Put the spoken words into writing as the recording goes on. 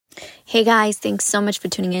Hey guys, thanks so much for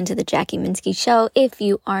tuning in to the Jackie Minsky Show. If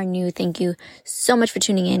you are new, thank you so much for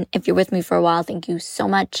tuning in. If you're with me for a while, thank you so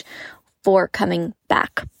much for coming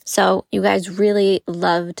back. So you guys really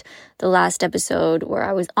loved the last episode where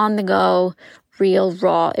I was on the go, real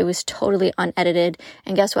raw. It was totally unedited.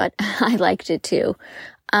 And guess what? I liked it too.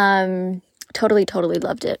 Totally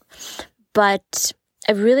loved it. But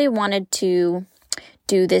I really wanted to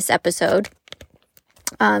do this episode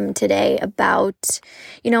today about,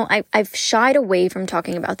 I've shied away from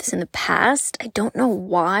talking about this in the past. I don't know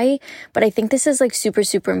why, but I think this is like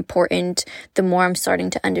super important. The more I'm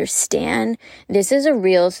starting to understand, this is a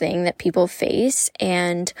real thing that people face.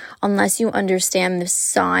 And unless you understand the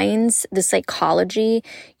signs, the psychology,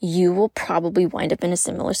 you will probably wind up in a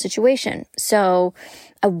similar situation. So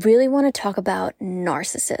I really want to talk about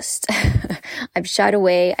narcissists. I've shied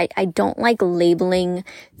away. I don't like labeling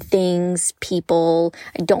things, people.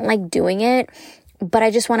 I don't like doing it, but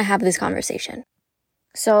I just want to have this conversation.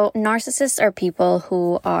 So narcissists are people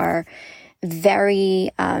who are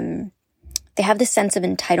very, they have this sense of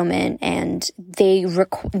entitlement, and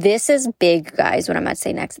this is big, guys, what I'm about to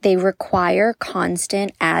say next. They require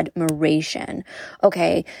constant admiration.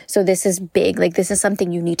 Okay, so this is big. Like, this is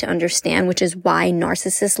something you need to understand, which is why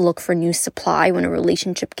narcissists look for new supply when a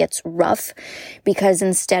relationship gets rough, because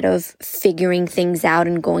instead of figuring things out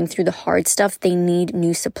and going through the hard stuff, they need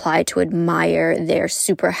new supply to admire their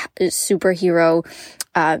superhero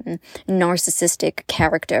narcissistic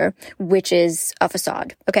character, which is a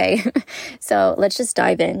facade. Okay. So let's just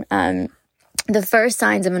dive in. The first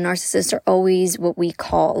signs of a narcissist are always what we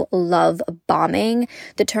call love bombing.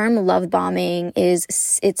 The term love bombing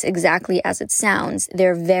it's exactly as it sounds.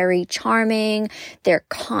 They're very charming. They're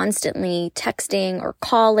constantly texting or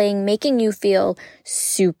calling, making you feel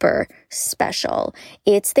super special.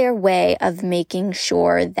 It's their way of making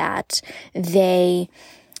sure that they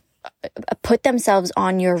put themselves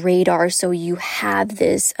on your radar, so you have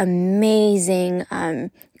this amazing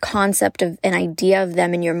concept of an idea of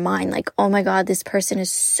them in your mind. Like, oh my God, this person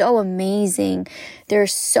is so amazing. They're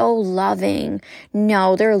so loving.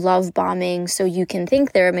 No, they're love bombing, so you can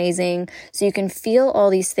think they're amazing, so you can feel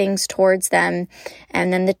all these things towards them,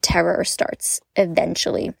 and then the terror starts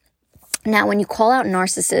eventually. Now, when you call out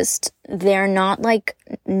narcissist, they're not like,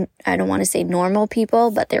 I don't want to say normal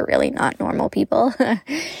people, but they're really not normal people.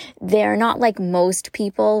 They're not like most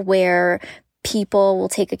people, where people will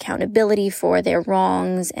take accountability for their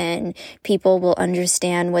wrongs and people will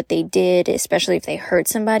understand what they did, especially if they hurt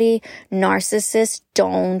somebody. Narcissists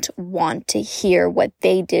don't want to hear what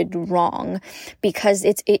they did wrong, because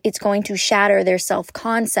it's going to shatter their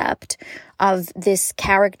self-concept of this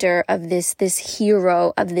character, of this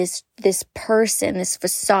hero, of this person, this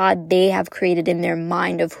facade they have created in their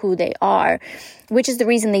mind of who they are, which is the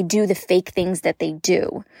reason they do the fake things that they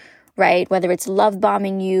do. Right? Whether it's love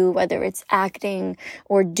bombing you, whether it's acting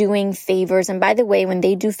or doing favors. And by the way, when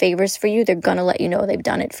they do favors for you, they're going to let you know they've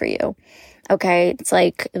done it for you. Okay? It's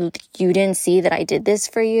like, you didn't see that I did this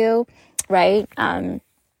for you, right?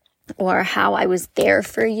 Or how I was there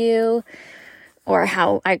for you, or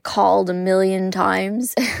how I called 1,000,000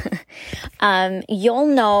 times.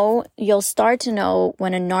 You'll start to know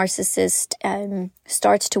when a narcissist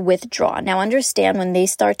starts to withdraw. Now, understand, when they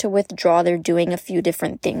start to withdraw, they're doing a few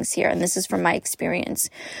different things here. And this is from my experience.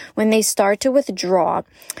 When they start to withdraw,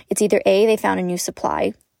 it's either A, they found a new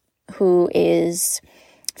supply who is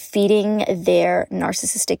feeding their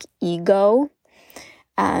narcissistic ego.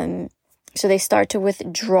 So they start to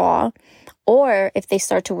withdraw. Or if they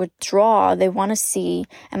start to withdraw, they want to see,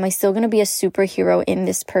 am I still going to be a superhero in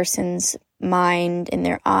this person's mind, in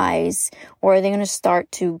their eyes, or are they going to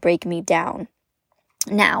start to break me down?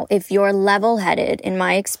 Now, if you're level-headed, in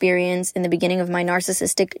my experience, in the beginning of my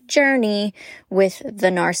narcissistic journey with the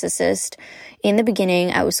narcissist, in the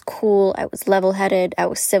beginning, I was cool, I was level-headed, I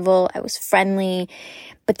was civil, I was friendly,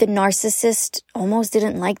 but the narcissist almost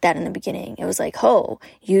didn't like that in the beginning. It was like, oh,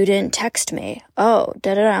 you didn't text me. Oh,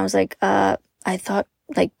 da-da-da. I was like, I thought,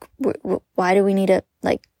 like, why do we need to,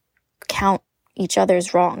 like, count each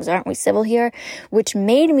other's wrongs? Aren't we civil here? Which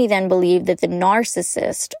made me then believe that the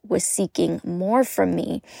narcissist was seeking more from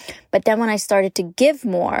me. But then when I started to give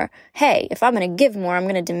more, hey, if I'm going to give more, I'm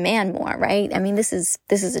going to demand more, right? I mean, this is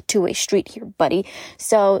a two-way street here, buddy.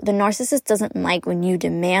 So the narcissist doesn't like when you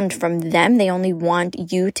demand from them. They only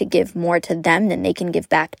want you to give more to them than they can give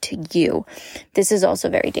back to you. This is also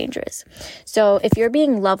very dangerous. So if you're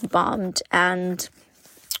being love bombed, and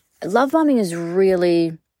love bombing is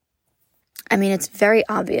really, I mean, it's very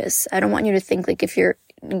obvious. I don't want you to think like if you're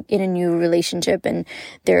in a new relationship and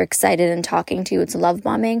they're excited and talking to you, it's love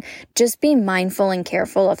bombing. Just be mindful and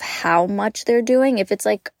careful of how much they're doing. If it's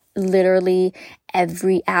like literally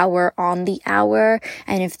every hour on the hour.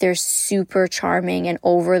 And if they're super charming and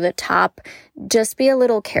over the top, just be a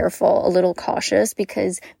little careful, a little cautious,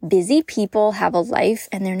 because busy people have a life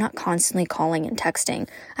and they're not constantly calling and texting.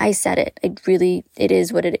 I said it. It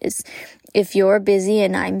is what it is. If you're busy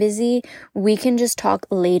and I'm busy, we can just talk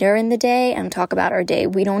later in the day and talk about our day.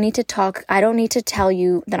 We don't need to talk. I don't need to tell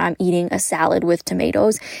you that I'm eating a salad with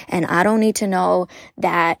tomatoes, and I don't need to know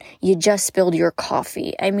that you just spilled your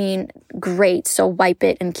coffee. I mean, great. So wipe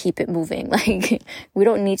it and keep it moving. Like, we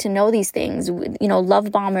don't need to know these things.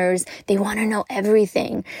 Love bombers, they want to know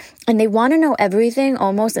everything. And they want to know everything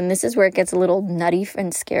almost, and this is where it gets a little nutty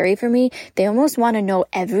and scary for me. They almost want to know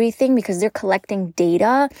everything because they're collecting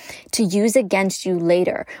data to use against you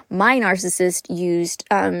later. My narcissist used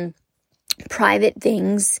private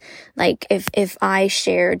things, like if I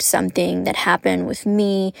shared something that happened with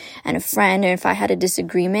me and a friend, and if I had a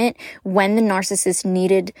disagreement, when the narcissist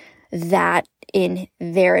needed that in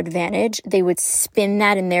their advantage, they would spin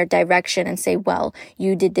that in their direction and say, well,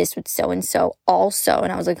 you did this with so-and-so also.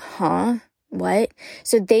 And I was like, huh? What?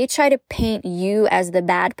 So they try to paint you as the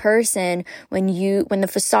bad person. When the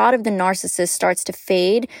facade of the narcissist starts to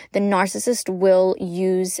fade, the narcissist will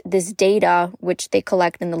use this data, which they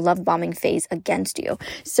collect in the love bombing phase, against you.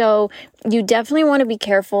 So you definitely want to be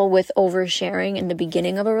careful with oversharing in the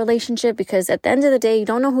beginning of a relationship, because at the end of the day, you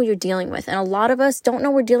don't know who you're dealing with. And a lot of us don't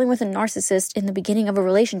know we're dealing with a narcissist in the beginning of a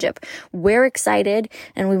relationship. We're excited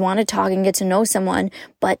and we want to talk and get to know someone,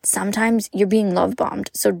 but sometimes you're being love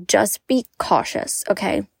bombed. So just be cautious,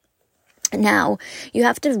 okay? Now, you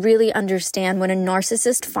have to really understand, when a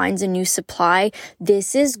narcissist finds a new supply,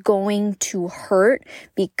 this is going to hurt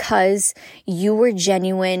because you were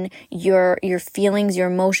genuine, your feelings, your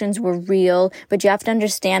emotions were real, but you have to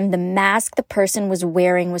understand the mask the person was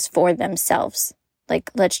wearing was for themselves. Like,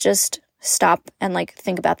 let's just stop and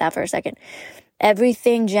think about that for a second.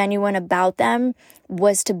 Everything genuine about them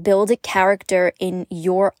was to build a character in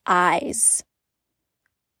your eyes,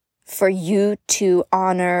 for you to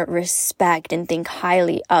honor, respect, and think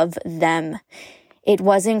highly of them. It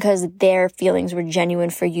wasn't because their feelings were genuine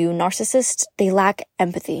for you. Narcissists, they lack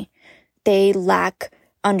empathy. They lack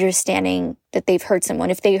understanding that they've hurt someone.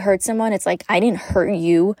 If they hurt someone, it's like, I didn't hurt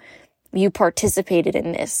you. You participated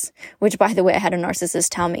in this. Which, by the way, I had a narcissist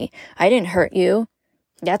tell me, I didn't hurt you.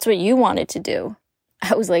 That's what you wanted to do.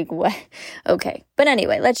 I was like, what? Okay. But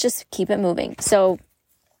anyway, let's just keep it moving. So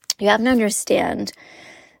you have to understand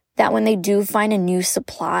that when they do find a new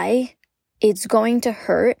supply, it's going to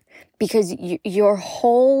hurt, because your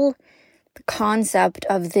whole concept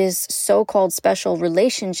of this so-called special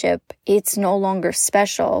relationship, it's no longer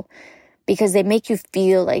special, because they make you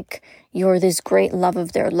feel like you're this great love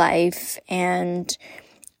of their life. And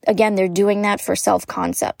again, they're doing that for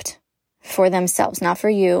self-concept, for themselves, not for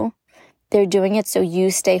you. They're doing it so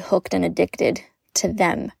you stay hooked and addicted to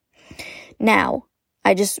them. Now,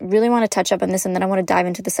 I just really want to touch up on this, and then I want to dive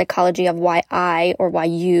into the psychology of why why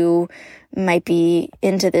you might be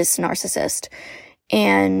into this narcissist.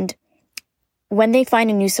 And when they find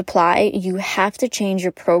a new supply, you have to change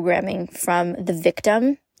your programming from the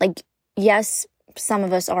victim. Like, yes, some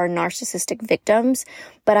of us are narcissistic victims,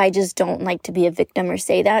 but I just don't like to be a victim or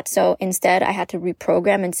say that. So instead, I had to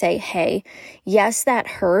reprogram and say, hey, yes, that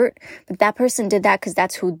hurt, but that person did that because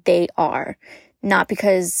that's who they are. Not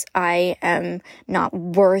because I am not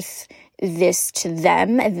worth this to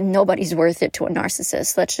them. Nobody's worth it to a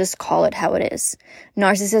narcissist. Let's just call it how it is.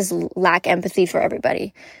 Narcissists lack empathy for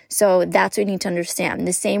everybody. So that's what you need to understand.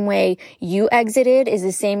 The same way you exited is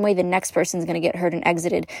the same way the next person's going to get hurt and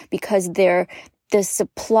exited, because the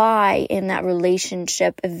supply in that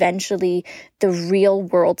relationship, eventually the real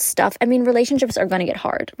world stuff. I mean, relationships are going to get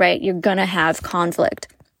hard, right? You're going to have conflict.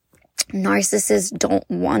 Narcissists don't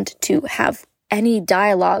want to have any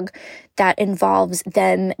dialogue that involves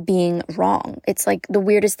them being wrong. It's like the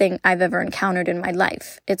weirdest thing I've ever encountered in my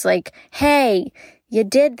life. It's like, hey, you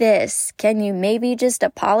did this. Can you maybe just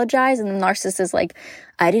apologize? And the narcissist is like,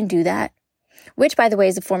 I didn't do that. Which, by the way,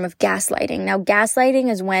 is a form of gaslighting. Now, gaslighting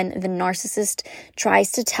is when the narcissist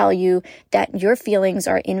tries to tell you that your feelings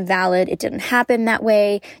are invalid. It didn't happen that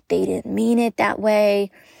way. They didn't mean it that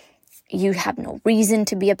way. You have no reason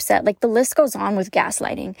to be upset. Like, the list goes on with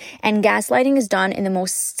gaslighting. And gaslighting is done in the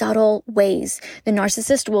most subtle ways. The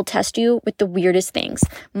narcissist will test you with the weirdest things.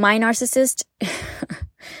 My narcissist,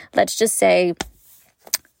 let's just say,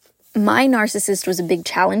 my narcissist was a big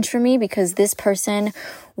challenge for me, because this person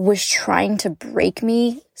was trying to break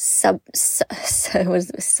me. I'm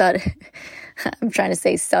trying to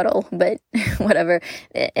say subtle, but whatever,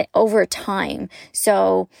 over time.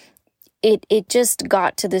 So it just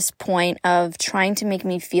got to this point of trying to make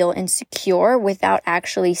me feel insecure without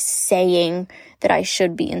actually saying that I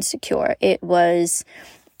should be insecure. It was,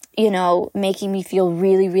 making me feel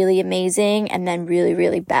really, really amazing and then really,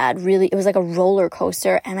 really bad. Really, it was like a roller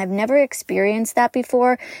coaster. And I've never experienced that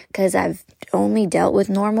before because I've only dealt with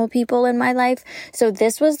normal people in my life. So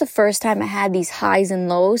this was the first time I had these highs and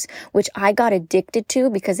lows, which I got addicted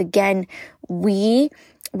to because, again, when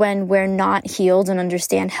we're not healed and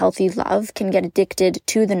understand healthy love, can get addicted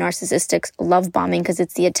to the narcissistic love bombing because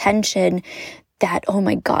it's the attention that, oh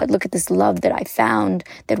my God, look at this love that I found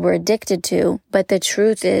that we're addicted to. But the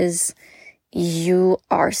truth is, you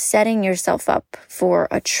are setting yourself up for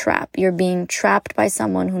a trap. You're being trapped by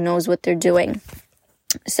someone who knows what they're doing.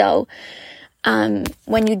 So,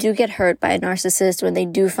 when you do get hurt by a narcissist, when they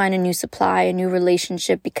do find a new supply, a new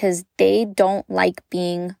relationship, because they don't like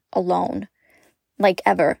being alone. Like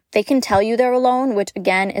ever. They can tell you they're alone, which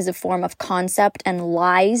again is a form of concept and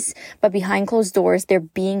lies, but behind closed doors, they're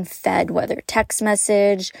being fed, whether text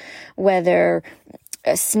message, whether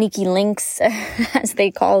sneaky links, as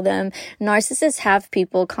they call them. Narcissists have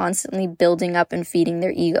people constantly building up and feeding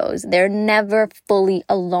their egos. They're never fully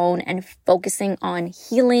alone and focusing on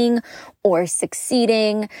healing or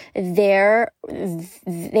succeeding. They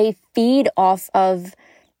feed off of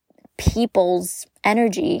people's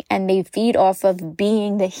energy and they feed off of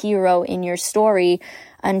being the hero in your story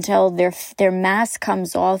until their mask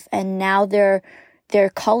comes off and now their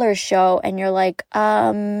colors show and you're like,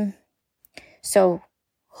 so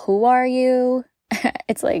who are you?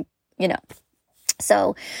 It's like,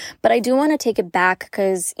 So, but I do want to take it back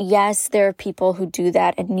because yes, there are people who do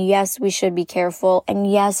that. And yes, we should be careful. And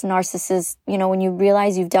yes, narcissists, when you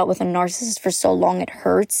realize you've dealt with a narcissist for so long, it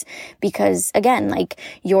hurts because again, like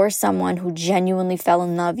you're someone who genuinely fell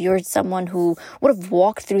in love. You're someone who would have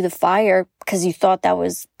walked through the fire because you thought that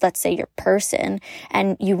was, let's say, your person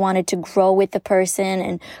and you wanted to grow with the person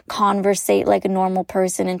and conversate like a normal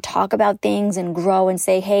person and talk about things and grow and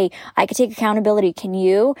say, hey, I could take accountability. Can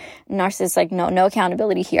you? Narcissists like, no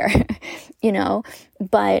accountability here,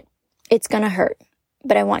 but it's going to hurt.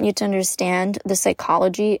 But I want you to understand the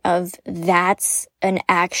psychology of that's an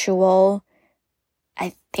actual,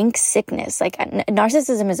 I think, sickness. Like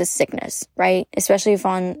narcissism is a sickness, right? Especially if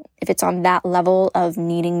it's on that level of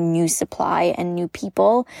needing new supply and new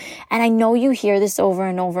people. And I know you hear this over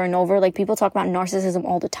and over and over. Like people talk about narcissism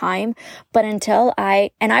all the time, but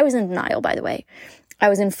I was in denial, by the way. I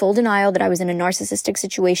was in full denial that I was in a narcissistic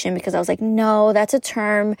situation because I was like, no, that's a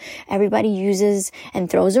term everybody uses and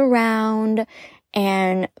throws around.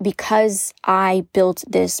 And because I built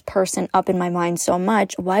this person up in my mind so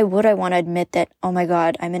much, why would I want to admit that, oh my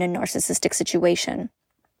God, I'm in a narcissistic situation?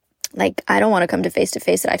 Like, I don't want to come to face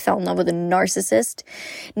that I fell in love with a narcissist.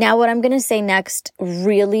 Now, what I'm going to say next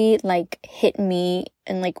really hit me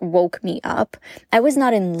and woke me up. I was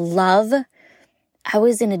not in love. I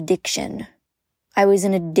was in addiction. I was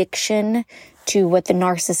in addiction to what the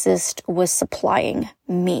narcissist was supplying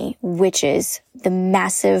me, which is the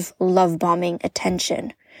massive love bombing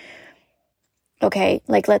attention. Okay,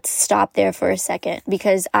 let's stop there for a second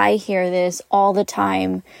because I hear this all the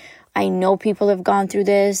time. I know people have gone through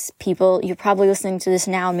this. You're probably listening to this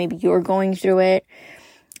now. Maybe you're going through it.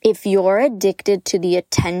 If you're addicted to the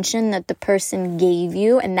attention that the person gave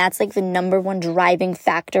you, and that's the number one driving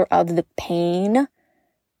factor of the pain,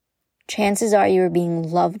 chances are you were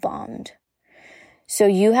being love bombed. So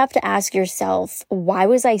you have to ask yourself, why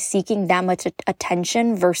was I seeking that much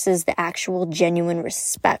attention versus the actual genuine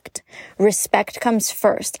respect? Respect comes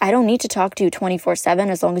first. I don't need to talk to you 24/7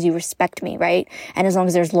 as long as you respect me, right? And as long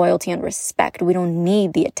as there's loyalty and respect, we don't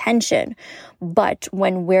need the attention. But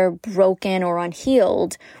when we're broken or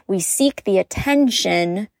unhealed, we seek the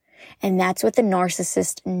attention. And that's what the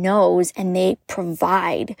narcissist knows and they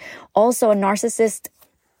provide. Also, a narcissist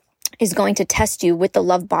is going to test you with the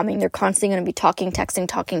love bombing. They're constantly going to be talking,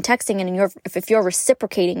 texting. And if you're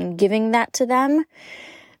reciprocating and giving that to them,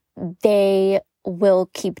 they will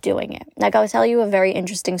keep doing it. I'll tell you a very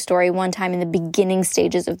interesting story. One time in the beginning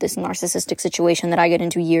stages of this narcissistic situation that I got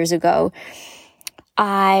into years ago,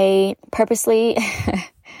 I purposely,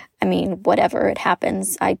 whatever, it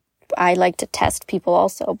happens. I like to test people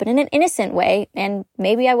also, but in an innocent way. And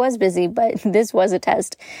maybe I was busy, but this was a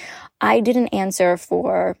test. I didn't answer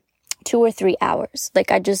for 2 or 3 hours.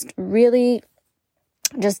 I just really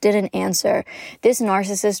just didn't answer. This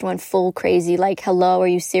narcissist went full crazy. Hello, are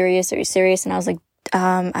you serious? Are you serious? And I was like,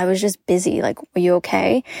 I was just busy. Are you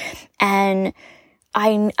okay? And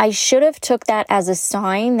I should have took that as a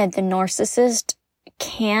sign that the narcissist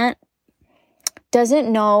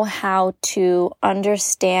doesn't know how to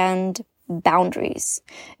understand boundaries.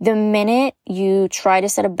 The minute you try to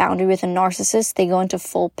set a boundary with a narcissist, they go into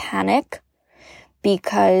full panic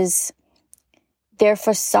because their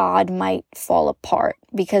facade might fall apart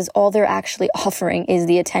because all they're actually offering is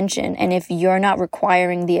the attention. And if you're not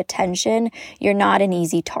requiring the attention, you're not an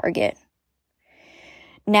easy target.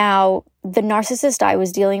 Now, the narcissist I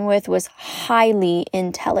was dealing with was highly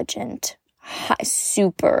intelligent,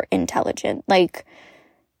 super intelligent, like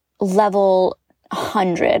level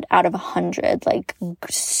 100 out of 100, like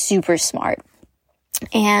super smart.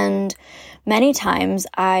 And many times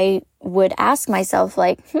I would ask myself,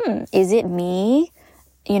 like, is it me?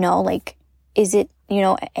 Like, is it,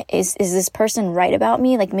 is this person right about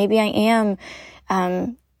me? Like, maybe I am,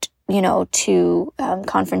 too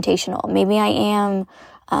confrontational. Maybe I am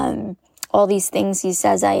all these things he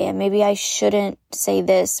says I am. Maybe I shouldn't say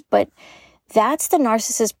this. But that's the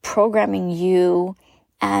narcissist programming you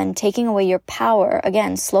and taking away your power,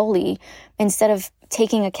 again, slowly, instead of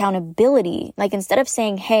taking accountability. Like, instead of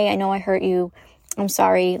saying, hey, I know I hurt you, I'm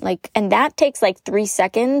sorry. Like, and that takes like 3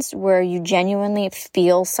 seconds where you genuinely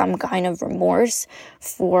feel some kind of remorse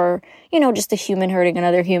for, just a human hurting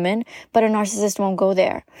another human. But a narcissist won't go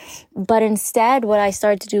there. But instead, what I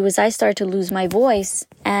started to do was I started to lose my voice,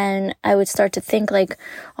 and I would start to think like,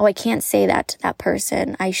 oh, I can't say that to that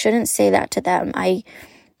person. I shouldn't say that to them.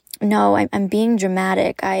 I'm being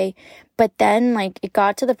dramatic. But then like it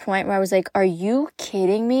got to the point where I was like, are you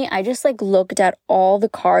kidding me? I just like looked at all the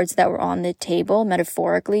cards that were on the table,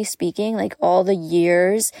 metaphorically speaking, like all the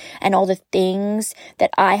years and all the things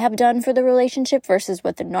that I have done for the relationship versus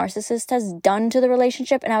what the narcissist has done to the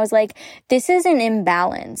relationship. And I was like, this is an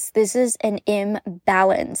imbalance. This is an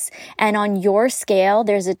imbalance. And on your scale,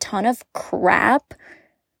 there's a ton of crap,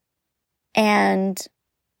 and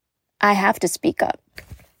I have to speak up.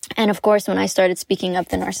 And of course, when I started speaking up,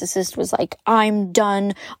 the narcissist was like, I'm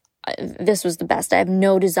done. This was the best. I have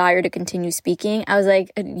no desire to continue speaking. I was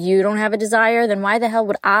like, you don't have a desire? Then why the hell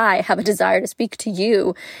would I have a desire to speak to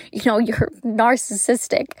you? You're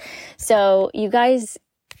narcissistic. So you guys,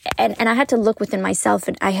 and I had to look within myself,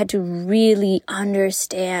 and I had to really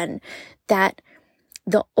understand that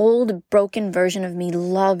the old broken version of me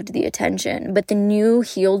loved the attention, but the new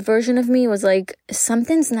healed version of me was like,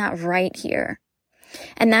 something's not right here.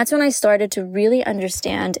 And that's when I started to really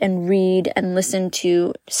understand and read and listen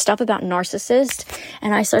to stuff about narcissists.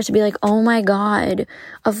 And I started to be like, oh my God,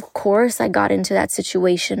 of course I got into that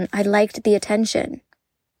situation. I liked the attention,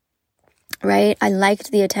 right? I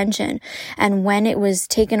liked the attention. And when it was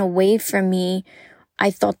taken away from me,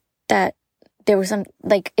 I thought that there was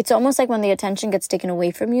it's almost like when the attention gets taken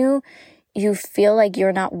away from you, you feel like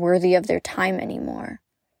you're not worthy of their time anymore.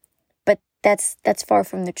 That's far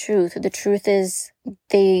from the truth. The truth is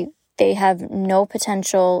they have no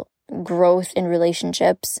potential growth in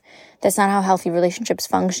relationships. That's not how healthy relationships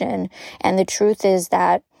function. And the truth is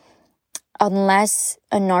that unless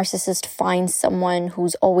a narcissist finds someone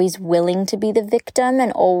who's always willing to be the victim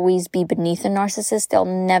and always be beneath a narcissist, they'll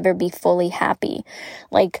never be fully happy.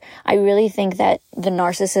 Like, I really think that the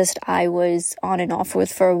narcissist I was on and off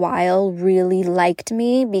with for a while really liked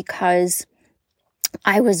me because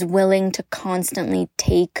I was willing to constantly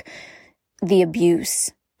take the abuse.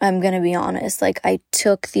 I'm going to be honest. Like, I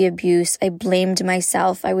took the abuse. I blamed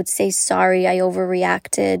myself. I would say sorry. I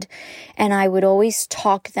overreacted. And I would always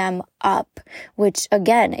talk them up, which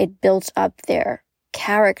again, it built up their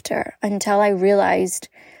character until I realized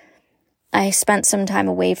I spent some time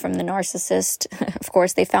away from the narcissist. Of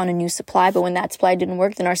course, they found a new supply, but when that supply didn't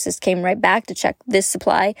work, the narcissist came right back to check this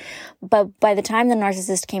supply. But by the time the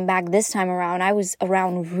narcissist came back this time around, I was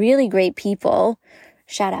around really great people.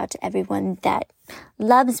 Shout out to everyone that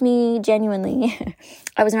loves me genuinely.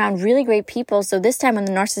 I was around really great people. So this time when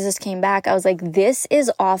the narcissist came back, I was like, this is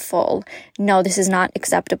awful. No, this is not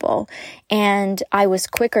acceptable. And I was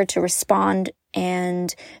quicker to respond,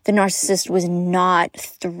 and the narcissist was not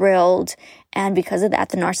thrilled. And because of that,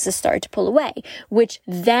 the narcissist started to pull away, which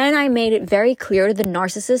then I made it very clear to the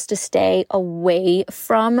narcissist to stay away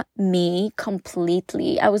from me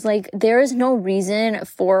completely. I was like, there is no reason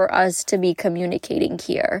for us to be communicating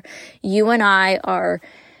here. You and I are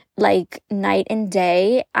like night and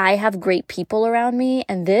day. I have great people around me,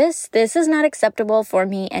 and this is not acceptable for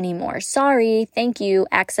me anymore. Sorry, thank you,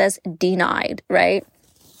 access denied, right?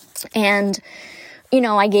 And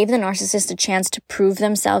I gave the narcissist a chance to prove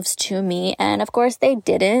themselves to me. And of course they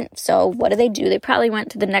didn't. So what do? They probably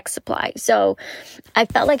went to the next supply. So I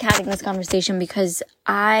felt like having this conversation because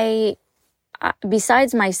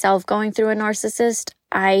besides myself going through a narcissist,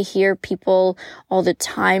 I hear people all the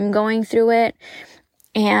time going through it.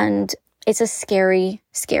 And it's a scary,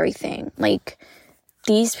 scary thing. Like,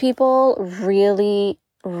 these people really,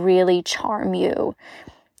 really charm you.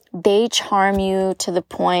 They charm you to the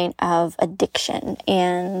point of addiction.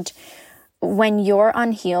 And when you're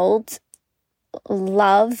unhealed,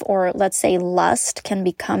 love, or let's say lust, can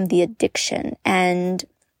become the addiction. And,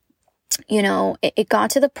 you know, it got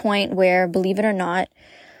to the point where, believe it or not,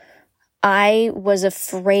 I was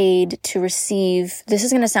afraid to receive, this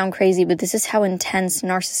is going to sound crazy, but this is how intense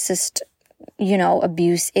narcissist, you know,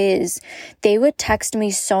 abuse is. They would text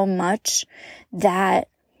me so much that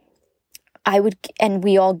I would, and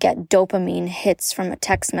we all get dopamine hits from a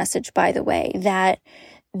text message, by the way, that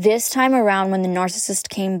this time around when the narcissist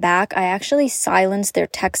came back, I actually silenced their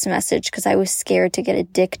text message because I was scared to get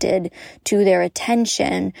addicted to their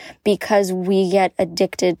attention, because we get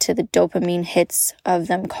addicted to the dopamine hits of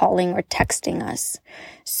them calling or texting us.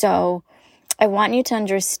 So I want you to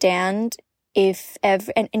understand, if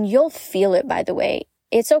ever, and you'll feel it, by the way,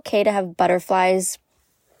 it's okay to have butterflies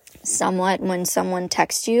somewhat when someone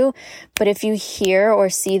texts you, but if you hear or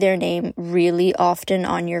see their name really often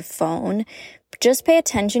on your phone, just pay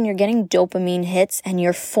attention. You're getting dopamine hits and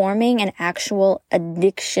you're forming an actual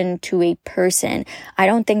addiction to a person. I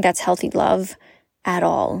don't think that's healthy love at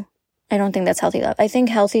all. I don't think that's healthy love. I think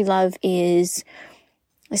healthy love is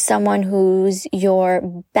someone who's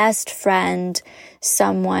your best friend,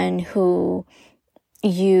 someone who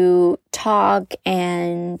you talk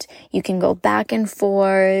and you can go back and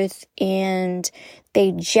forth and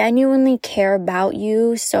they genuinely care about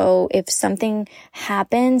you. So if something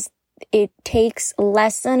happens, it takes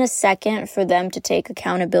less than a second for them to take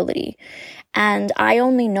accountability. And I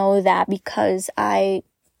only know that because I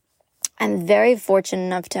am very fortunate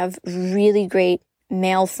enough to have really great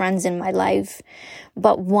male friends in my life.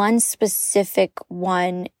 But one specific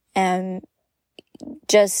one,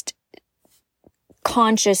 just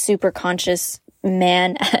conscious, super conscious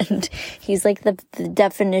man, and he's like the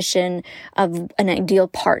definition of an ideal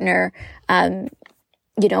partner.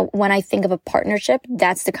 You know, when I think of a partnership,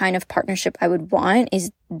 that's the kind of partnership I would want,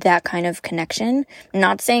 is that kind of connection. I'm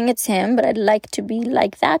not saying it's him, but I'd like to be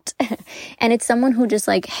like that. And it's someone who just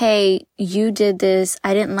like, hey, you did this,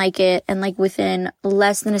 I didn't like it. And like within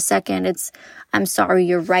less than a second, it's, I'm sorry,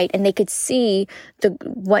 you're right. And they could see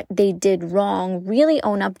what they did wrong, really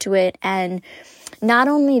own up to it. And not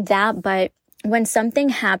only that, but when something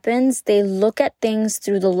happens, they look at things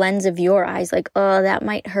through the lens of your eyes, like, oh, that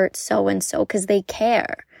might hurt so-and-so, because they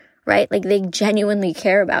care, right? Like they genuinely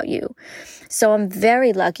care about you. So I'm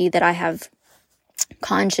very lucky that I have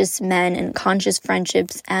conscious men and conscious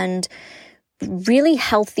friendships and really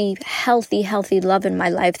healthy love in my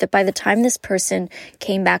life, that by the time this person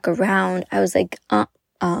came back around, I was like,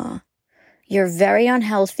 you're very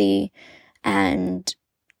unhealthy. And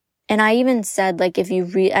I even said, like, if you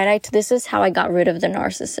this is how I got rid of the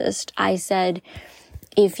narcissist. I said,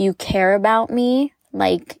 if you care about me,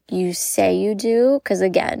 like you say you do, because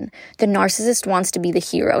again, the narcissist wants to be the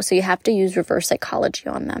hero. So you have to use reverse psychology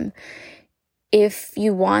on them. If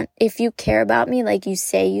you care about me like you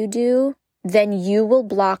say you do, then you will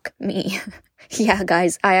block me. Yeah,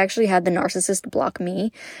 guys, I actually had the narcissist block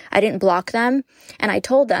me. I didn't block them. And I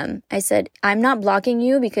told them, I said, I'm not blocking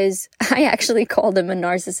you, because I actually called them a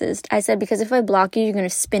narcissist. I said, because if I block you, you're going to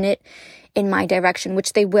spin it in my direction,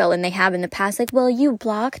 which they will. And they have in the past, like, well, you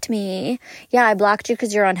blocked me. Yeah, I blocked you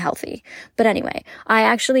because you're unhealthy. But anyway, I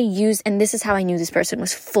actually used, and this is how I knew this person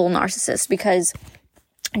was full narcissist, because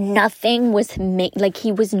nothing was like, he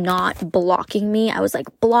was not blocking me. I was like,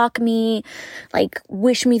 block me, like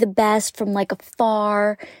wish me the best from like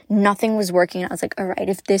afar. Nothing was working. I was like, all right,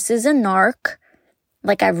 if this is a narc,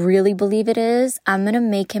 like I really believe it is, I'm going to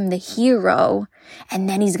make him the hero and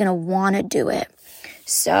then he's going to want to do it.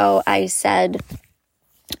 So I said,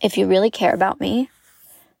 if you really care about me,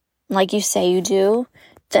 like you say you do,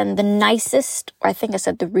 then the nicest, or I think I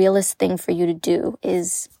said the realest thing for you to do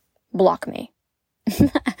is block me.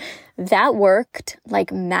 That worked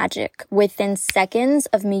like magic. Within seconds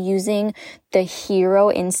of me using the hero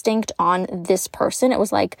instinct on this person, it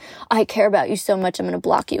was like, I care about you so much, I'm going to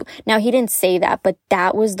block you. Now, he didn't say that, but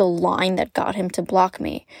that was the line that got him to block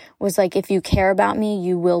me. Was like, if you care about me,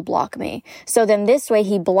 you will block me. So then this way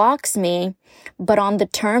he blocks me, but on the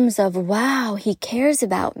terms of, wow, he cares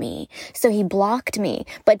about me. So he blocked me.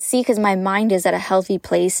 But see, because my mind is at a healthy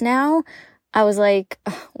place now, I was like,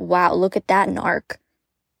 wow, look at that narc.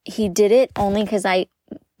 He did it only because I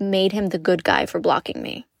made him the good guy for blocking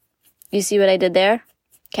me. You see what I did there?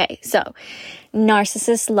 Okay, so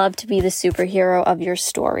narcissists love to be the superhero of your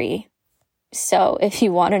story. So if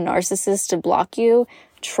you want a narcissist to block you,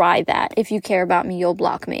 Try that. If you care about me, you'll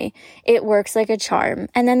block me. It works like a charm.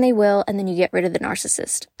 And then they will, and then you get rid of the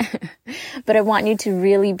narcissist. But I want you to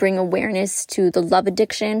really bring awareness to the love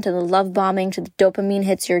addiction, to the love bombing, to the dopamine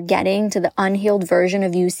hits you're getting, to the unhealed version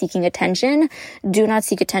of you seeking attention. Do not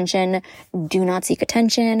seek attention. Do not seek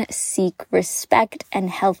attention. Seek respect and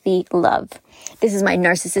healthy love. This is my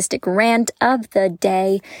narcissistic rant of the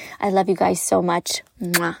day. I love you guys so much.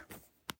 Mwah.